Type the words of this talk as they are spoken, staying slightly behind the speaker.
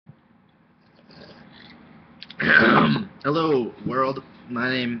Hello, world. My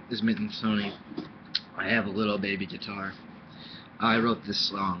name is Mitten Sony. I have a little baby guitar. I wrote this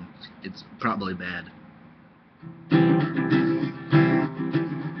song. It's probably bad.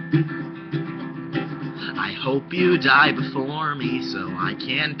 I hope you die before me so I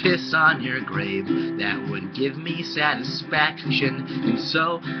can piss on your grave. That would give me satisfaction in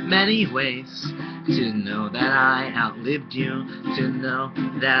so many ways. To know that I outlived you, to know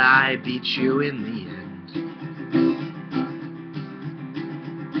that I beat you in the end.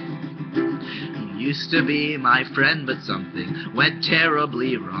 You used to be my friend, but something went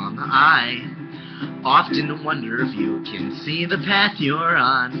terribly wrong. I often wonder if you can see the path you're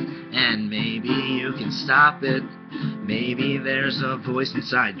on, and maybe you can stop it. Maybe there's a voice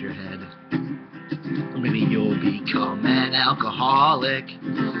inside your head. Or maybe you'll become an alcoholic,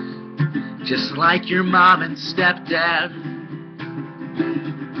 just like your mom and stepdad.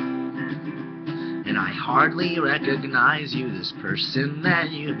 And I hardly recognize you, this person that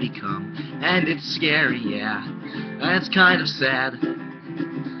you become. And it's scary, yeah, it's kind of sad.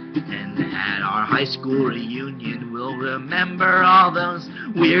 And at our high school reunion, we'll remember all those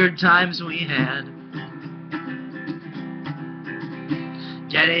weird times we had.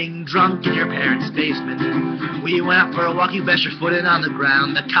 Getting drunk in your parents' basement. We went out for a walk, you bet your foot in on the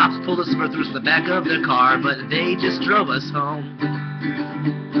ground. The cops pulled us over through the back of their car, but they just drove us home.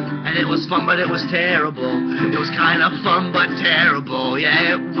 And it was fun, but it was terrible. It was kind of fun, but terrible.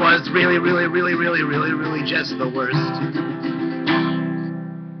 Yeah, it was really, really, really, really, really, really just the worst.